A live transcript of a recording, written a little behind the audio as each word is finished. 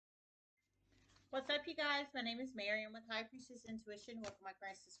What's up, you guys? My name is Mary. I'm with High Priestess Intuition. Welcome, my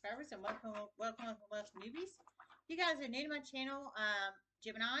current subscribers, and welcome, newbies. If you guys are new to my channel,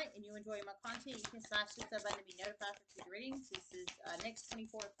 Gemini, and you enjoy my content, you can slash the sub button to be notified for future readings. This is next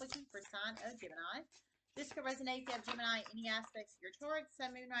 24 quickie for sign of Gemini. This could resonate if you have Gemini, any aspects of your chart,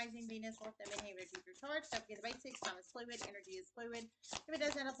 Sun, Moon, Rising, Venus, North, and Midheaven of your chart. Don't forget the basics. Time is fluid. Energy is fluid. If it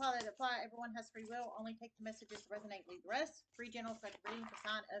doesn't apply, let it apply. Everyone has free will. Only take the messages that resonate. Leave the rest. Free general collective reading for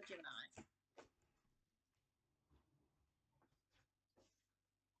sign of Gemini.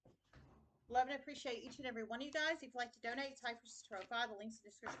 Love and appreciate each and every one of you guys. If you'd like to donate, type Tarot 5. The links in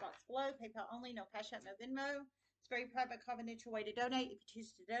the description box below. PayPal only, no Cash App, no Venmo. It's a very private, confidential way to donate. If you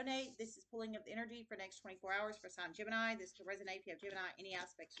choose to donate, this is pulling of the energy for the next 24 hours for sign Gemini. This can resonate if you have Gemini, any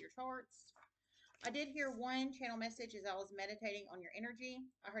aspects of your charts. I did hear one channel message as I was meditating on your energy.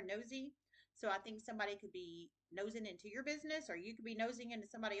 I heard nosy. So I think somebody could be nosing into your business, or you could be nosing into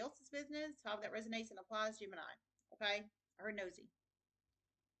somebody else's business. However that resonates and applies, Gemini. Okay? I heard nosy.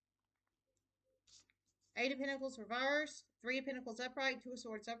 Eight of Pentacles reversed, Three of Pentacles upright, Two of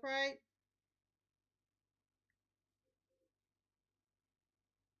Swords upright.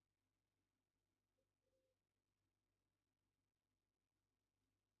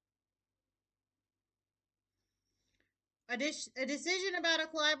 A decision about a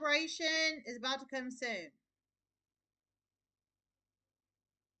collaboration is about to come soon.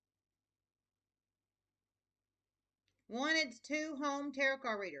 One, it's two home tarot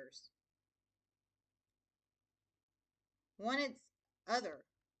card readers. One, it's other.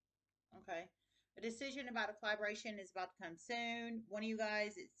 Okay. A decision about a collaboration is about to come soon. One of you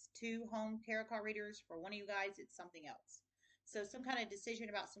guys, it's two home tarot card readers. For one of you guys, it's something else. So some kind of decision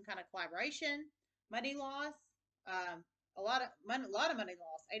about some kind of collaboration, money loss, a lot of money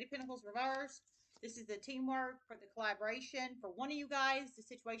loss. Eight of Pentacles reversed. This is the teamwork for the collaboration. For one of you guys, the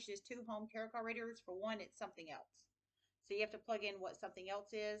situation is two home tarot card readers. For one, it's something else. So you have to plug in what something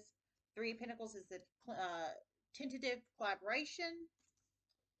else is. Three of Pentacles is the tentative collaboration.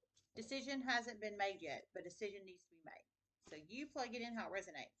 Decision hasn't been made yet, but decision needs to be made. So you plug it in how it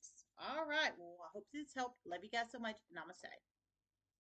resonates. All right. Well, I hope this helped. Love you guys so much. Namaste.